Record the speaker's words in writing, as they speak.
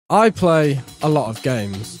I play a lot of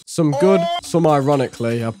games. Some good, some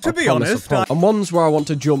ironically, to be honest, and ones where I want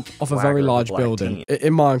to jump off a very large building.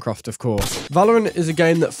 In Minecraft, of course. Valorant is a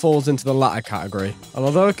game that falls into the latter category. And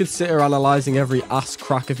although I could sit here analysing every ass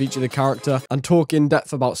crack of each of the character and talk in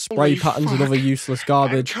depth about spray patterns and other useless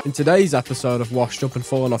garbage, in today's episode of Washed Up and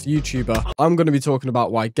Fallen Off YouTuber, I'm going to be talking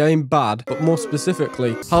about why game bad, but more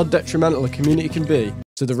specifically, how detrimental a community can be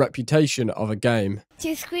to the reputation of a game.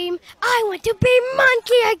 To scream, I want to be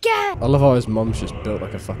monkey again! I love how his mom's just built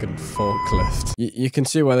like a fucking forklift. You can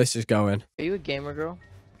see where this is going. Are you a gamer girl?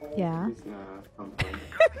 Yeah.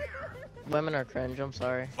 Women are cringe, I'm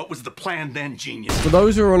sorry. What was the plan then, genius? For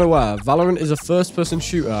those who are unaware, Valorant is a first-person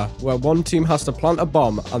shooter where one team has to plant a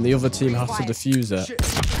bomb and the other team has to defuse it.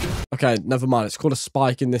 Okay, never mind. It's called a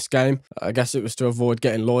spike in this game. I guess it was to avoid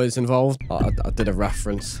getting lawyers involved. I did a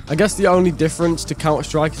reference. I guess the only difference to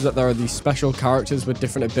Counter-Strike is that there are these special characters with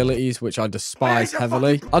different abilities, which I despise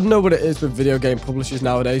heavily. I don't know what it is with video game publishers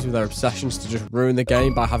nowadays with their obsessions to just ruin the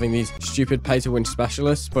game by having these stupid pay-to-win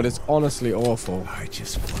specialists, but it's honestly awful. I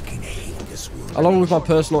just fucking hate this world. Along with my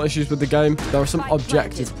personal issues with the game, there are some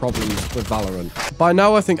objective problems with Valorant. By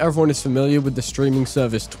now, I think everyone is familiar with the streaming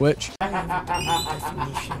service Twitch.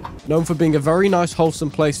 Known for being a very nice,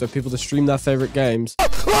 wholesome place for people to stream their favorite games.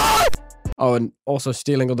 Oh, and also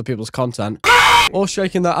stealing other people's content. Or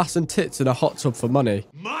shaking their ass and tits in a hot tub for money.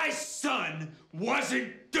 My son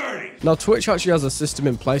wasn't dirty. Now, Twitch actually has a system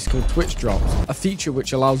in place called Twitch Drops, a feature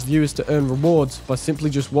which allows viewers to earn rewards by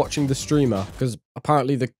simply just watching the streamer, because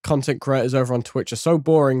apparently the content creators over on Twitch are so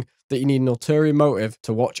boring that you need an ulterior motive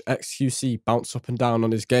to watch XQC bounce up and down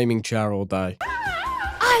on his gaming chair all day.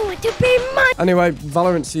 I want to be monkey! Anyway,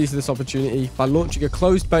 Valorant seized this opportunity by launching a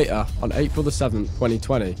closed beta on April the 7th,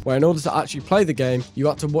 2020, where in order to actually play the game, you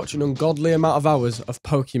had to watch an ungodly amount of hours of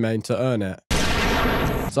Pokimane to earn it.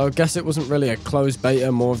 So I guess it wasn't really a closed beta,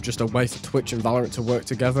 more of just a way for Twitch and Valorant to work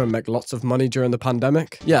together and make lots of money during the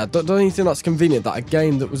pandemic. Yeah, don't you think that's convenient that a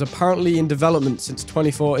game that was apparently in development since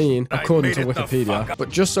 2014, according to Wikipedia, but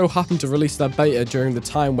just so happened to release their beta during the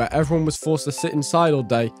time where everyone was forced to sit inside all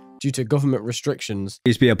day due to government restrictions.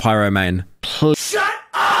 Please be a pyro main. Shut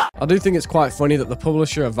up! I do think it's quite funny that the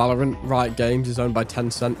publisher of Valorant, Riot Games, is owned by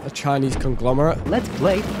Tencent, a Chinese conglomerate. Let's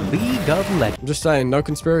play League of Legends. I'm just saying, no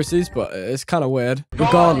conspiracies, but it's kind of weird.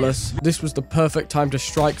 Regardless, this was the perfect time to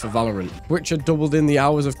strike for Valorant, which had doubled in the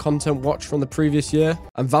hours of content watched from the previous year,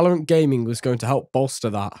 and Valorant Gaming was going to help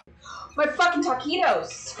bolster that. My fucking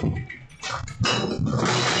taquitos!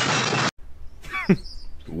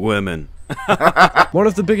 Women. One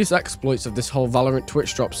of the biggest exploits of this whole Valorant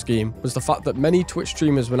Twitch drop scheme was the fact that many Twitch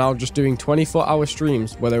streamers were now just doing 24-hour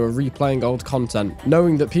streams where they were replaying old content,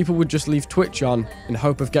 knowing that people would just leave Twitch on in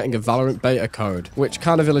hope of getting a Valorant beta code, which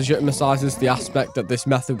kind of illegitimizes the aspect that this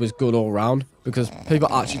method was good all round, because people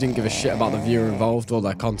actually didn't give a shit about the viewer involved or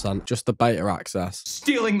their content, just the beta access.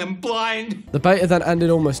 Stealing them blind. The beta then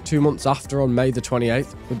ended almost 2 months after on May the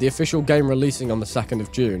 28th, with the official game releasing on the 2nd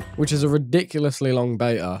of June, which is a ridiculously long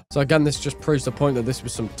beta. So again, this just proves the point that this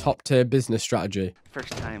was some top tier business strategy.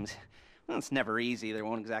 First times, well, it's never easy. There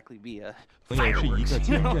won't exactly be a Fireworks.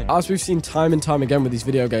 As we've seen time and time again with these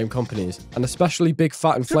video game companies, and especially big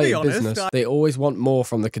fat inflated business, they always want more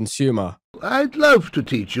from the consumer. I'd love to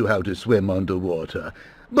teach you how to swim underwater,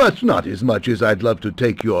 but not as much as I'd love to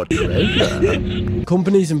take your treasure.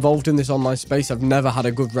 Companies involved in this online space have never had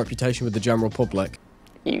a good reputation with the general public.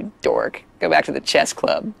 You dork. Go back to the chess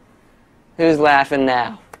club. Who's laughing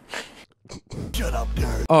now? Shut up,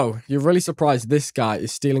 nerd. Oh, you're really surprised this guy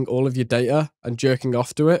is stealing all of your data and jerking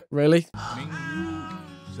off to it, really?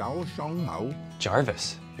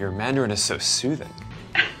 Jarvis, your Mandarin is so soothing.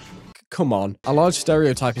 Come on. A large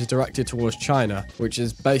stereotype is directed towards China, which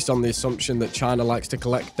is based on the assumption that China likes to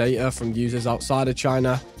collect data from users outside of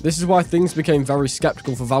China. This is why things became very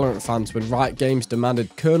skeptical for Valorant fans when Riot Games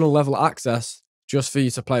demanded kernel-level access just for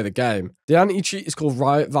you to play the game. The anti-cheat is called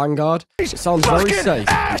Riot Vanguard. It sounds very safe,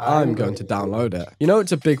 and I'm going to download it. You know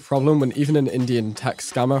it's a big problem when even an Indian tech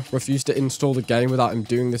scammer refused to install the game without him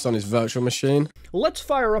doing this on his virtual machine. Let's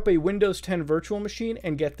fire up a Windows 10 virtual machine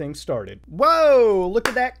and get things started. Whoa, look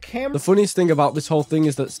at that camera. The funniest thing about this whole thing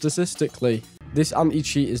is that statistically, this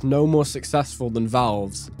anti-cheat is no more successful than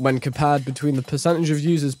Valve's when compared between the percentage of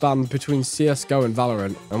users banned between CSGO and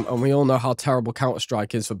Valorant, and we all know how terrible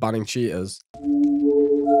Counter-Strike is for banning cheaters.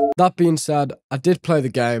 That being said, I did play the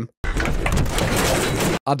game.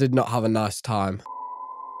 I did not have a nice time.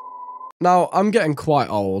 Now, I'm getting quite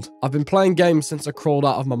old. I've been playing games since I crawled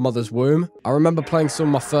out of my mother's womb. I remember playing some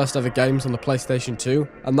of my first ever games on the PlayStation 2,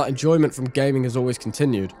 and that enjoyment from gaming has always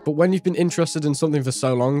continued. But when you've been interested in something for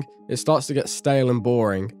so long, it starts to get stale and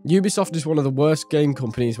boring. Ubisoft is one of the worst game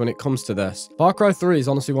companies when it comes to this. Far Cry 3 is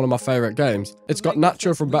honestly one of my favourite games. It's got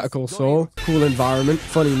Nacho from Better Call Saul, cool environment,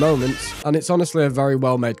 funny moments, and it's honestly a very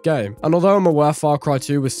well made game. And although I'm aware Far Cry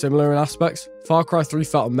 2 was similar in aspects, Far Cry 3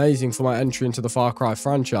 felt amazing for my entry into the Far Cry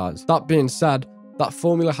franchise. That being said, that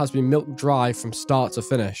formula has been milked dry from start to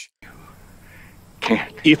finish.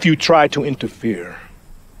 If you try to interfere,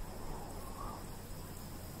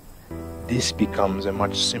 this becomes a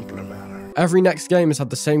much simpler matter. Every next game has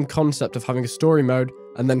had the same concept of having a story mode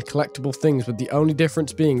and then collectible things, with the only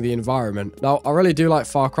difference being the environment. Now, I really do like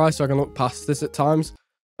Far Cry, so I can look past this at times,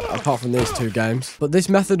 apart from these two games. But this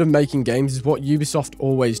method of making games is what Ubisoft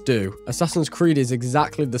always do. Assassin's Creed is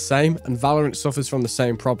exactly the same, and Valorant suffers from the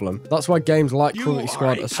same problem. That's why games like Cruelty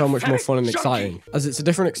Squad are so much more fun and exciting, as it's a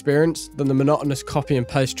different experience than the monotonous copy and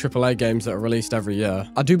paste AAA games that are released every year.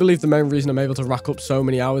 I do believe the main reason I'm able to rack up so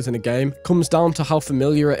many hours in a game comes down to how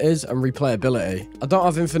familiar it is and replayability. I don't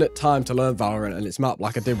have infinite time to learn Valorant and its map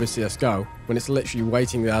like I did with CSGO, when it's literally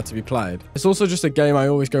waiting there to be played. It's also just a game I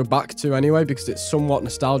always go back to anyway, because it's somewhat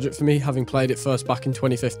nostalgic for me, having played it first back in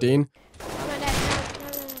 2015.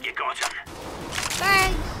 You got him.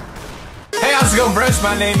 Thanks. Hey, how's it going, Bruce?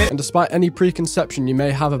 My name is... And despite any preconception you may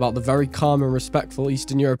have about the very calm and respectful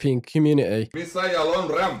Eastern European community, there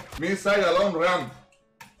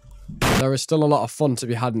is still a lot of fun to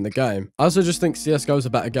be had in the game. I also just think CSGO is a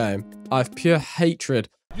better game. I have pure hatred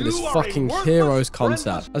for this fucking heroes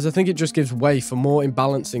concept, as I think it just gives way for more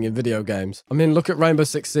imbalancing in video games. I mean, look at Rainbow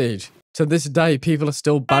Six Siege. To this day, people are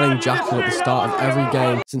still banning Jackal at the start of every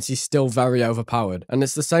game since he's still very overpowered. And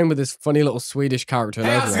it's the same with this funny little Swedish character in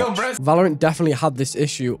Overwatch. Valorant definitely had this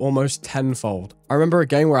issue almost tenfold. I remember a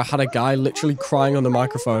game where I had a guy literally crying on the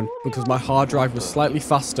microphone because my hard drive was slightly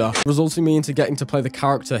faster, resulting me into getting to play the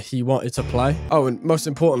character he wanted to play. Oh, and most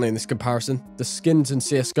importantly in this comparison, the skins in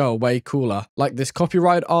CSGO are way cooler. Like this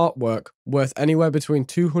copyrighted artwork worth anywhere between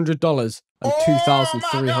 $200 and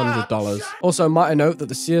 $2,300. Also, might I note that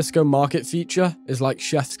the CSGO market feature is like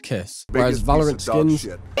Chef's Kiss, whereas Valorant skins,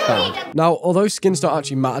 bad. Now, although skins don't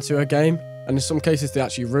actually matter to a game, and in some cases they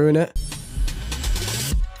actually ruin it,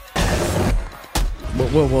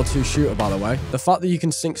 World War II shooter, by the way, the fact that you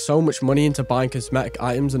can sink so much money into buying cosmetic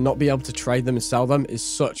items and not be able to trade them and sell them is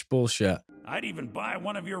such bullshit. I'd even buy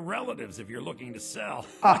one of your relatives if you're looking to sell.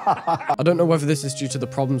 I don't know whether this is due to the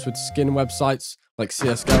problems with skin websites like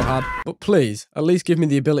CSGO had, but please, at least give me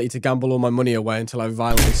the ability to gamble all my money away until I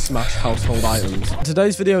violently smash household items.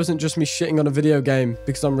 Today's video isn't just me shitting on a video game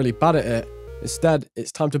because I'm really bad at it. Instead,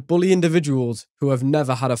 it's time to bully individuals who have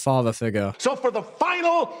never had a father figure. So for the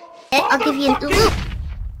final... I'll give you an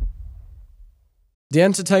The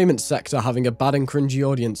entertainment sector having a bad and cringy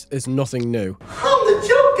audience is nothing new. I'm the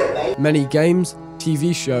Joker, mate. Many games,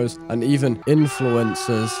 TV shows, and even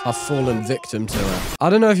influencers have fallen victim to it. I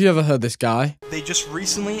don't know if you ever heard this guy. They just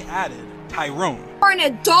recently added Tyrone. You're an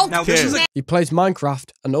adult. Now this is a He plays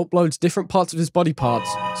Minecraft and uploads different parts of his body parts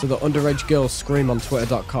so that underage girls scream on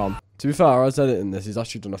twitter.com. To be fair, I was editing this, he's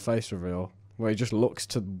actually done a face reveal where he just looks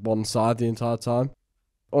to one side the entire time.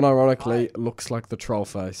 Unironically, looks like the troll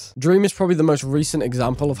face. Dream is probably the most recent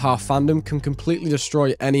example of how Fandom can completely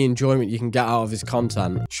destroy any enjoyment you can get out of his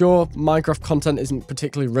content. Sure, Minecraft content isn't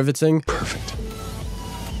particularly riveting. Perfect.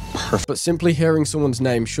 But simply hearing someone's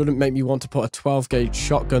name shouldn't make me want to put a 12-gauge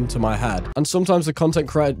shotgun to my head. And sometimes the content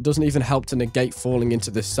creator doesn't even help to negate falling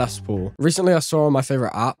into this cesspool. Recently I saw on my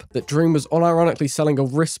favorite app that Dream was unironically selling a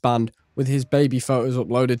wristband with his baby photos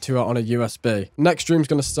uploaded to it on a USB. Next, Dream's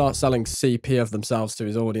going to start selling CP of themselves to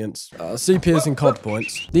his audience. CP is in COD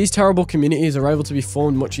points. These terrible communities are able to be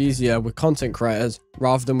formed much easier with content creators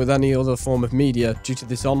rather than with any other form of media due to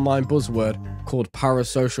this online buzzword called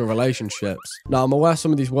parasocial relationships. Now, I'm aware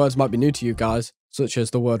some of these words might be new to you guys, such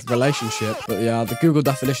as the word relationship, but yeah, the Google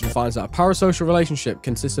definition finds that a parasocial relationship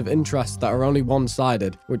consists of interests that are only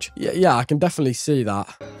one-sided, which, yeah, I can definitely see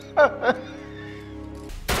that.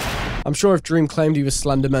 I'm sure if Dream claimed he was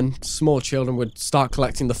Slenderman, small children would start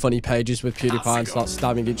collecting the funny pages with PewDiePie and start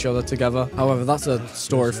stabbing each other together. However, that's a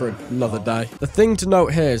story for another day. The thing to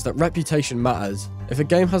note here is that reputation matters. If a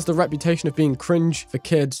game has the reputation of being cringe for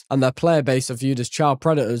kids and their player base are viewed as child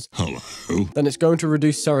predators, then it's going to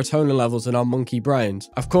reduce serotonin levels in our monkey brains.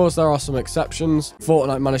 Of course, there are some exceptions.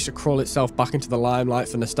 Fortnite managed to crawl itself back into the limelight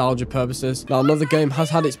for nostalgia purposes. Now, another game has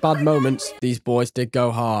had its bad moments. These boys did go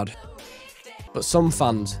hard. But some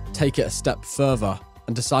fans take it a step further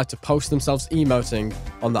and decide to post themselves emoting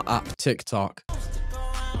on the app TikTok.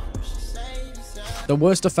 The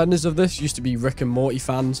worst offenders of this used to be Rick and Morty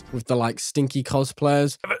fans with the like stinky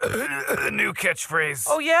cosplayers. The new catchphrase.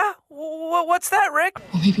 Oh yeah? What's that, Rick?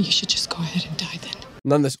 Well, maybe you should just go ahead and die then.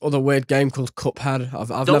 And then this other weird game called Cuphead.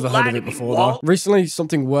 I've never heard of it before though. Recently,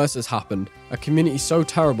 something worse has happened. A community so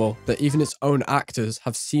terrible that even its own actors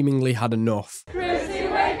have seemingly had enough. Chrissy,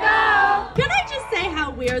 wake up! Can I just say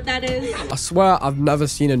how weird that is? I swear I've never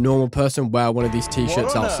seen a normal person wear one of these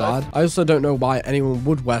t-shirts outside. I also don't know why anyone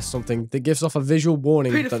would wear something that gives off a visual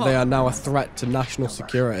warning that they are now a threat to national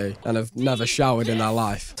security and have never showered in their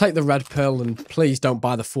life. Take the red pill and please don't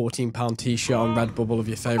buy the £14 t-shirt on Redbubble of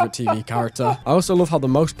your favourite TV character. I also love how the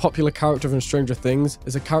most popular character from Stranger Things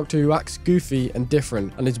is a character who acts goofy and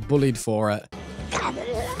different and is bullied for it.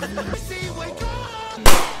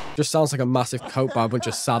 Just sounds like a massive coat by a bunch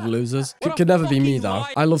of sad losers. It could never be me though.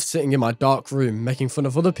 I love sitting in my dark room making fun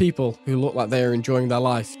of other people who look like they are enjoying their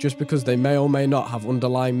life just because they may or may not have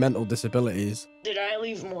underlying mental disabilities. Did I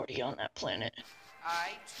leave Morty on that planet?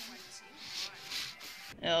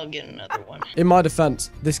 I'll get another one. In my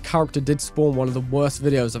defense, this character did spawn one of the worst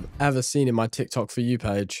videos I've ever seen in my TikTok For You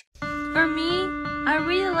page. For me, I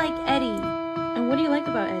really like Eddie. And what do you like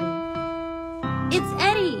about Eddie? It's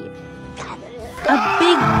Eddie! A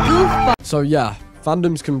big goofball. So yeah,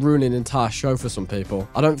 fandoms can ruin an entire show for some people.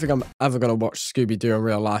 I don't think I'm ever going to watch Scooby-Doo in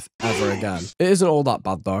real life ever again. It isn't all that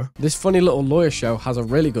bad though. This funny little lawyer show has a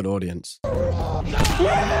really good audience.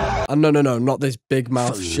 And no, not this big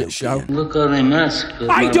mouth shit show. Look how they mess.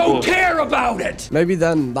 I don't care about it! Maybe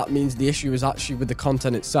then that means the issue is actually with the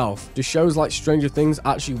content itself. Do shows like Stranger Things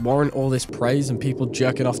actually warrant all this praise and people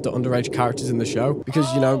jerking off to underage characters in the show?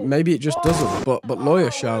 Because, you know, maybe it just doesn't. But Lawyer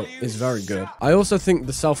Show is very good. I also think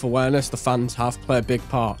the self-awareness the fans have play a big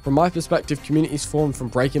part. From my perspective, communities formed from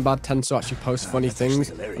Breaking Bad tend to actually post funny things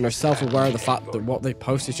and are self-aware of the fact that what they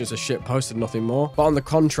post is just a shit post and nothing more. But on the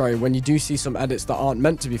contrary, when you do see some edits that aren't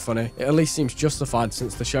meant to be funny, it at least seems justified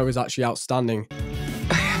since the show is actually outstanding.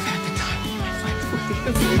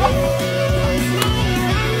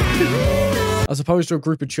 As opposed to a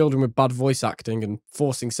group of children with bad voice acting and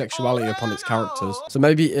forcing sexuality upon its characters. So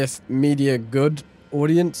maybe if media good,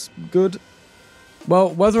 audience good? Well,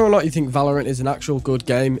 whether or not you think Valorant is an actual good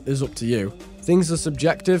game is up to you. Things are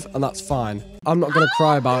subjective and that's fine. I'm not going to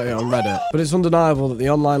cry about it on Reddit, but it's undeniable that the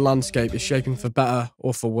online landscape is shaping for better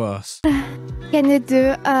or for worse. Can you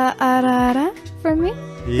do a rara for me?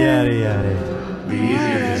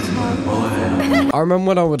 I remember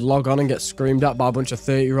when I would log on and get screamed at by a bunch of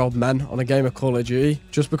 30-year-old men on a game of Call of Duty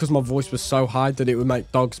just because my voice was so high that it would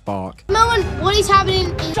make dogs bark. Melon, what is happening?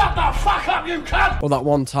 Shut the fuck up, you cunt! Or that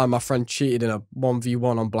one time my friend cheated in a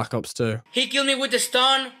 1v1 on Black Ops 2. He killed me with a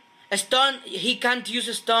stun. A stun. He can't use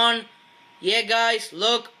a stun. Yeah, guys,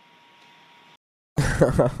 look.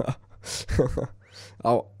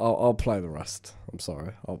 I'll play the rest. I'm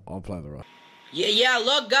sorry. I'll play the rest. Yeah,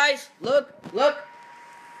 look, guys. Look.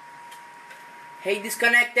 Hey,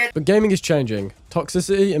 disconnected. But gaming is changing.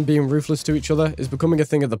 Toxicity and being ruthless to each other is becoming a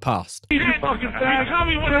thing of the past.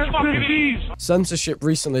 Censorship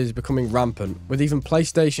recently is becoming rampant, with even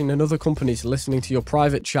PlayStation and other companies listening to your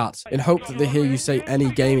private chats in hope that they hear you say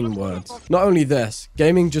any gaming words. Not only this,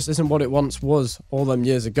 gaming just isn't what it once was all them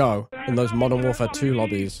years ago in those Modern Warfare 2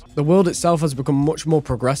 lobbies. The world itself has become much more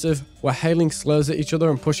progressive, where hailing slurs at each other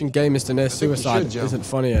and pushing gamers to near suicide isn't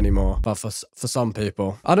funny anymore, but for some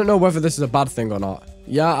people. I don't know whether this is a bad thing or not.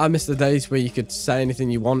 Yeah, I miss the days where you could say anything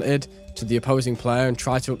you wanted to the opposing player and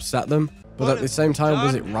try to upset them. But at the same time,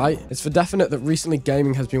 was it right? It's for definite that recently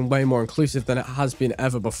gaming has been way more inclusive than it has been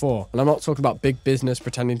ever before. And I'm not talking about big business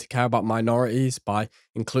pretending to care about minorities by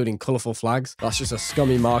including colourful flags. That's just a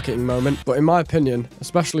scummy marketing moment. But in my opinion,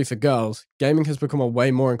 especially for girls, gaming has become a way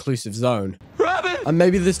more inclusive zone. And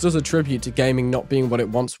maybe this does a tribute to gaming not being what it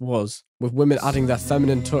once was, with women adding their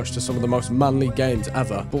feminine touch to some of the most manly games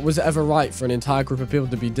ever. But was it ever right for an entire group of people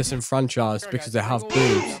to be disenfranchised because they have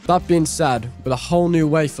boobs? That being said, with a whole new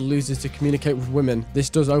way for losers to communicate with women,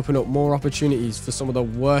 this does open up more opportunities for some of the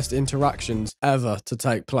worst interactions ever to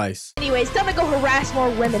take place. Anyways, time to go harass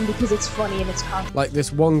more women because it's funny and it's content. Like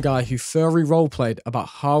this one guy who furry roleplayed about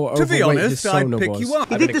how overweight his Sona was.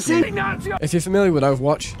 He did the same. If you're familiar with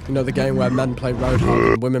Overwatch, you know the game where men play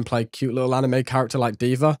Roadhog and women play cute little anime character like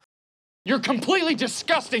Diva. You're completely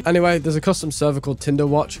disgusting! Anyway, there's a custom server called Tinder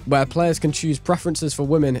Watch, where players can choose preferences for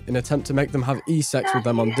women in an attempt to make them have e-sex with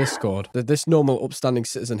them on Discord. This normal upstanding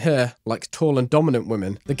citizen here likes tall and dominant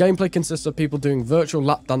women. The gameplay consists of people doing virtual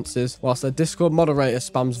lap dances, whilst their Discord moderator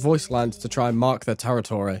spams voice lines to try and mark their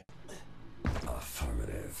territory.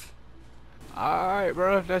 Affirmative. Alright,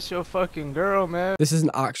 bro, if that's your fucking girl, man. This is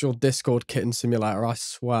an actual Discord kitten simulator, I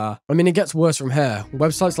swear. I mean, it gets worse from here.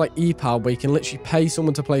 Websites like ePal, where you can literally pay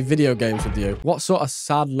someone to play video games with you. What sort of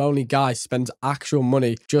sad, lonely guy spends actual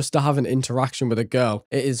money just to have an interaction with a girl?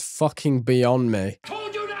 It is fucking beyond me.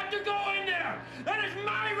 Told you not to go in there! That is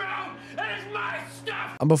my room! That is my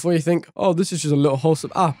stuff! And before you think, oh, this is just a little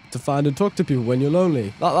wholesome app to find and talk to people when you're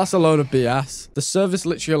lonely. That's a load of BS. The service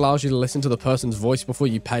literally allows you to listen to the person's voice before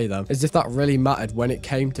you pay them, as if that really mattered when it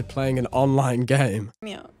came to playing an online game.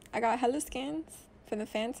 Yeah, I got hella skins for the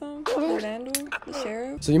Phantom, the Randall, the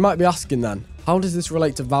Sheriff. So you might be asking then, how does this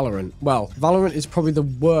relate to Valorant? Well, Valorant is probably the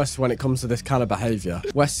worst when it comes to this kind of behavior.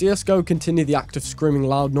 Where CSGO continue the act of screaming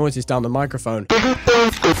loud noises down the microphone,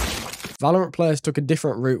 Valorant players took a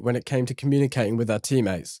different route when it came to communicating with their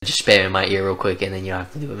teammates. Just spam in my ear real quick and then you don't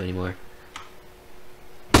have to do them anymore.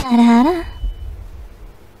 Ara ara.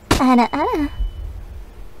 Ara ara.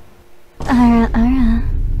 Ara ara.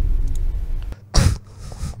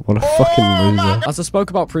 What a fucking loser. As I spoke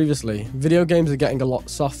about previously, video games are getting a lot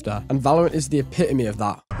softer, and Valorant is the epitome of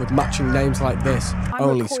that, with matching names like this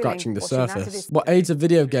only scratching the surface. What aids a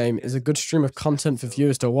video game is a good stream of content for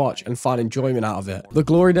viewers to watch and find enjoyment out of it. The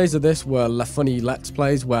glory days of this were funny Let's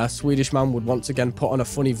Plays, where a Swedish man would once again put on a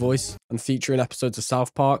funny voice and feature in episodes of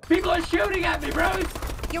South Park. People are shooting at me, bros!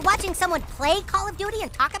 You're watching someone play Call of Duty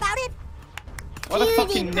and talk about it? What a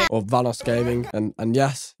fucking name. Or Vanos Gaming, and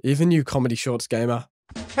yes, even you Comedy Shorts gamer.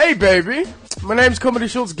 Hey, baby. My name's Comedy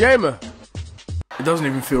Schultz Gamer. It doesn't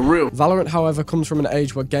even feel real. Valorant, however, comes from an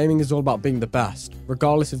age where gaming is all about being the best,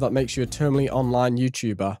 regardless if that makes you a terminally online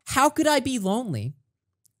YouTuber. How could I be lonely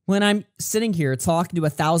when I'm sitting here talking to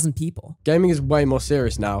 1,000 people? Gaming is way more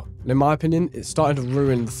serious now, and in my opinion, it's starting to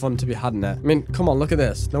ruin the fun to be had in it. I mean, come on, look at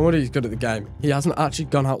this. No wonder he's good at the game. He hasn't actually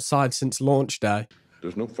gone outside since launch day.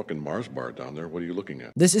 There's no fucking Mars bar down there. What are you looking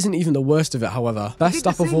at? This isn't even the worst of it, however. Best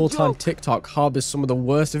app of all time, TikTok harbors some of the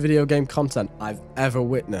worst video game content I've ever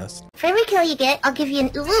witnessed. For every kill you get, I'll give you an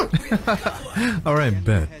ooh. Alright,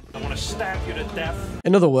 bet. I want to stab you to death.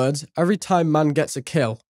 In other words, every time man gets a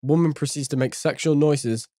kill, woman proceeds to make sexual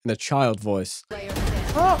noises in a child voice.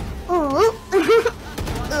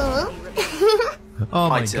 Oh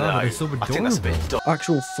my god, it's so adorable.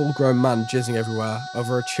 Actual full-grown man jizzing everywhere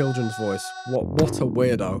over a children's voice. What a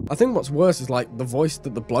weirdo. I think what's worse is like the voice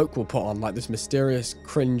that the bloke will put on, like this mysterious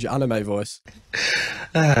cringe anime voice.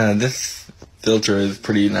 This filter is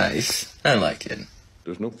pretty nice. I like it.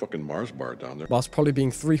 There's no fucking Mars bar down there. Whilst probably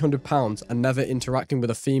being 300 pounds and never interacting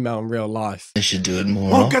with a female in real life. I should do it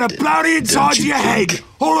more I'll get a bloody inside your head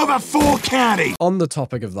all over 4 county. On the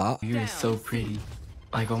topic of that, You're so pretty.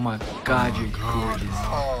 Like, oh my god, you're gorgeous.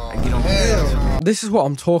 Like, you don't this is what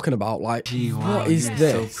I'm talking about. Like, Gee, wow, what is you're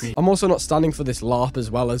this? so pretty. I'm also not standing for this LARP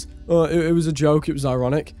as well as, it was a joke, it was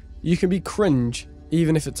ironic. You can be cringe,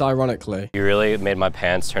 even if it's ironically. You really made my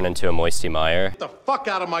pants turn into a moisty mire. Get the fuck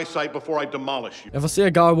out of my sight before I demolish you. If I see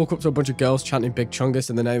a guy walk up to a bunch of girls chanting Big Chungus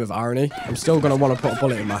in the name of irony, I'm still going to want to put a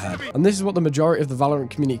bullet in my head. And this is what the majority of the Valorant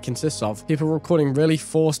community consists of. People recording really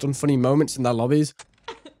forced, unfunny moments in their lobbies.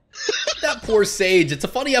 That poor Sage. It's a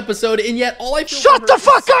funny episode, and yet all I feel Shut the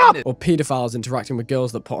fuck up! Or pedophiles interacting with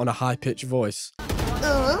girls that put on a high-pitched voice.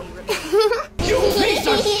 You piece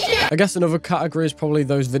of shit! I guess another category is probably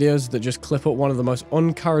those videos that just clip up one of the most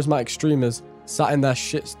uncharismatic streamers sat in their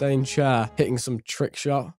shit-stained chair hitting some trick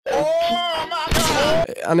shot. Oh my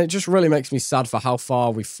god! And it just really makes me sad for how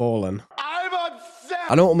far we've fallen. I'm upset!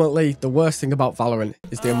 And ultimately, the worst thing about Valorant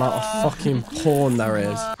is the amount of fucking porn there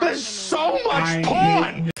is. There's so much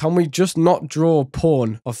porn! Can we just not draw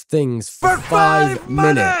porn of things for 5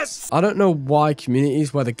 minutes? I don't know why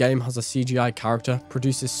communities where the game has a CGI character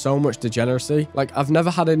produces so much degeneracy. Like, I've never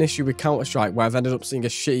had an issue with Counter-Strike where I've ended up seeing a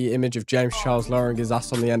shitty image of James Charles lowering his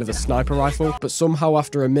ass on the end of a sniper rifle, but somehow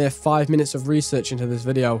after a mere 5 minutes of research into this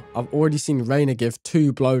video, I've already seen Reyna give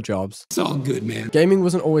 2 blowjobs. It's all good, man. Gaming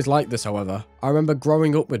wasn't always like this, however. I remember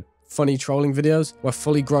growing up with funny trolling videos where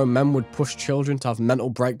fully grown men would push children to have mental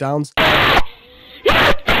breakdowns.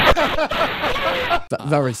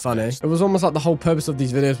 Very funny. It was almost like the whole purpose of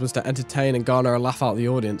these videos was to entertain and garner a laugh out of the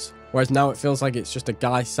audience. Whereas now it feels like it's just a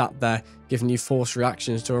guy sat there giving you forced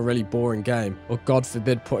reactions to a really boring game. Or God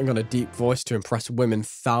forbid putting on a deep voice to impress women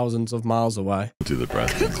thousands of miles away. Do the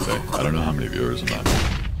breath thing today. I don't know how many viewers on that.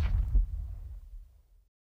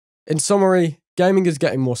 In summary, gaming is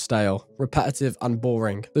getting more stale, repetitive and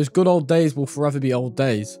boring. Those good old days will forever be old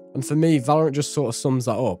days. And for me, Valorant just sort of sums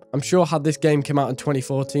that up. I'm sure had this game come out in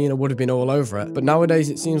 2014, I would have been all over it. But nowadays,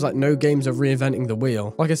 it seems like no games are reinventing the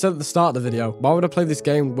wheel. Like I said at the start of the video, why would I play this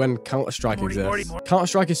game when Counter-Strike exists?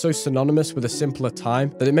 Counter-Strike is so synonymous with a simpler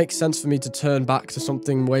time that it makes sense for me to turn back to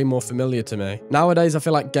something way more familiar to me. Nowadays, I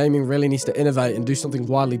feel like gaming really needs to innovate and do something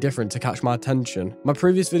wildly different to catch my attention. My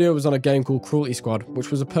previous video was on a game called Cruelty Squad,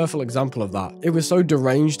 which was a perfect example of that. It was so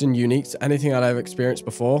deranged and unique to anything I'd ever experienced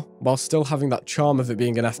before, while still having that charm of it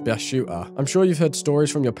being an FPS shooter. I'm sure you've heard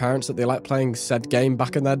stories from your parents that they liked playing said game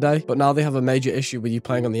back in their day, but now they have a major issue with you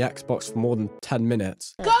playing on the Xbox for more than 10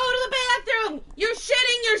 minutes. Go to the bathroom! You're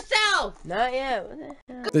shitting yourself! Not yet.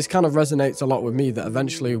 This kind of resonates a lot with me that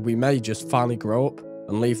eventually we may just finally grow up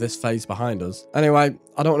and leave this phase behind us. Anyway,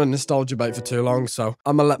 I don't want to nostalgia bait for too long, so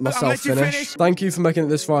I'm gonna let myself finish. Thank you for making it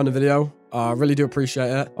this far in the video. I really do appreciate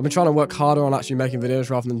it. I've been trying to work harder on actually making videos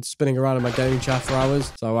rather than spinning around in my gaming chair for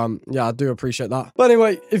hours. So, yeah, I do appreciate that. But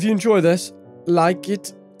anyway, if you enjoy this, like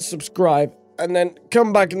it, subscribe, and then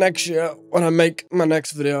come back next year when I make my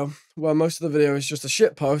next video, where most of the video is just a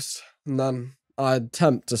shit post, and then I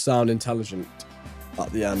attempt to sound intelligent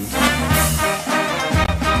at the end.